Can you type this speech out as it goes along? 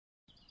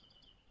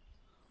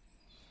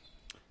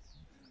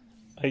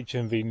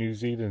HMV New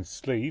Zealand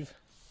sleeve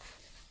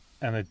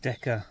and a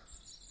Decca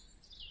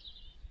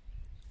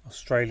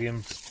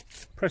Australian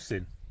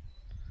pressing.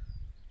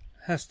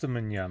 Hasta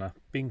Manana,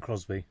 Bing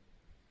Crosby,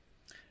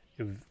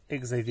 with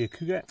Xavier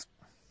Cugat.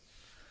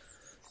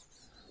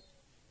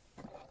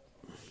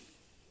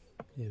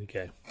 Here we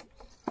go.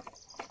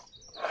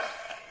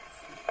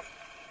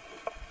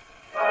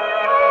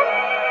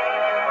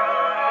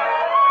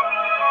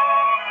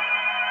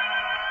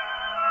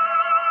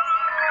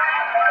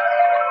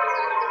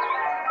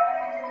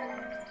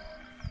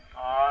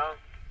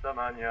 Hasta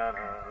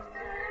Manana.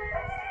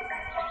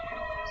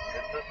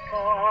 It's a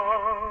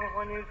song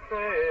when you say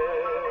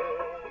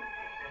it.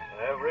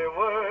 Every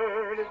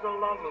word is a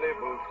lovely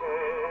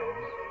bouquet.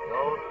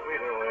 No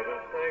sweeter way to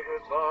say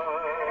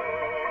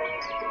goodbye.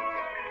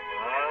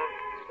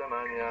 Hasta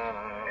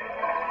mañana.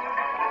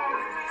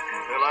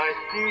 Till I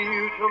see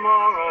you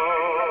tomorrow.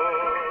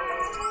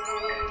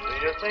 Do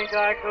you think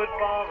I could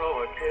borrow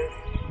a kiss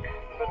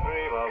to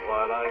dream of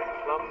while I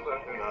slumber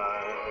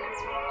tonight?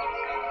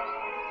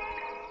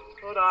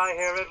 Could I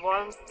hear it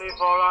once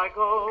before I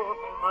go,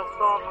 a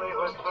softly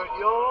whispered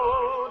yo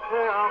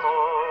te amo?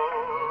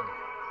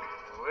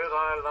 With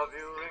I love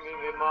you ringing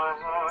in my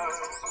heart,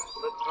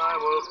 the time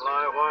will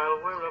fly while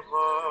we're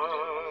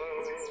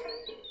apart.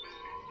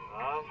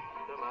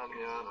 Hasta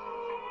mañana.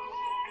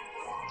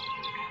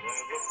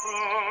 There's a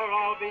prayer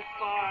I'll be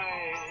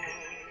sighing,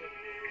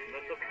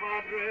 that the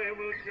Padre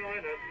will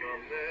join us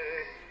someday,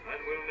 and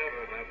we'll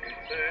never have to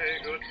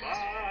say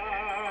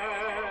goodbye.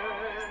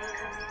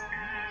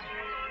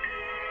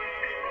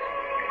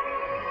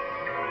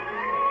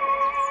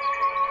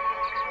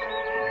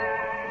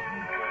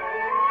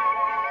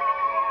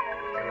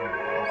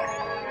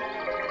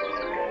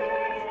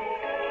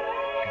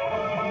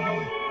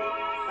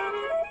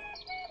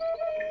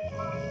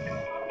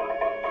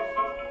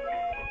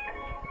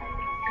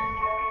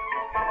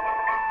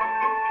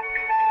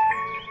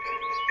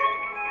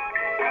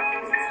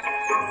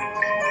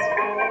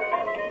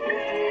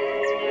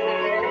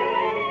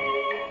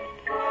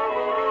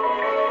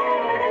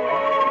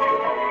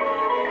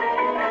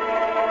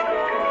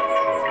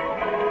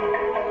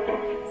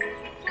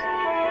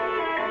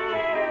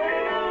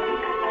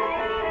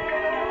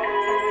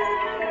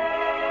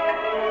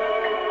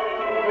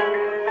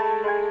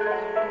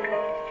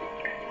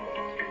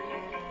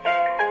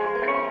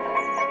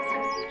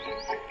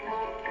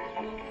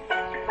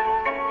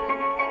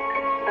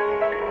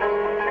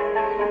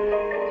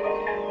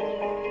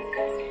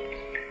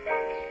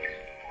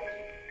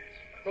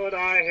 Could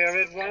I hear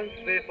it once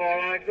before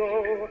I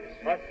go,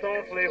 a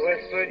softly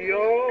whispered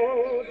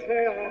yo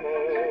te amo?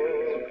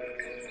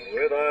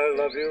 With I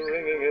love you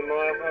ringing in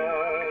my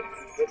heart,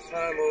 the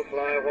time will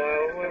fly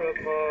while we're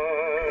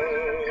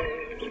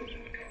apart.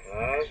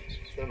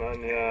 Hasta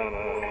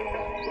mañana.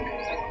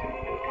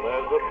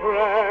 There's a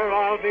prayer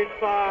I'll be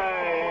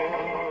sighing,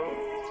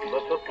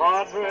 that the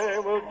Padre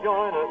will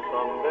join us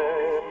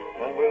someday,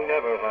 and we'll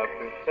never have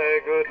to say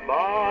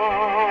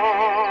goodbye.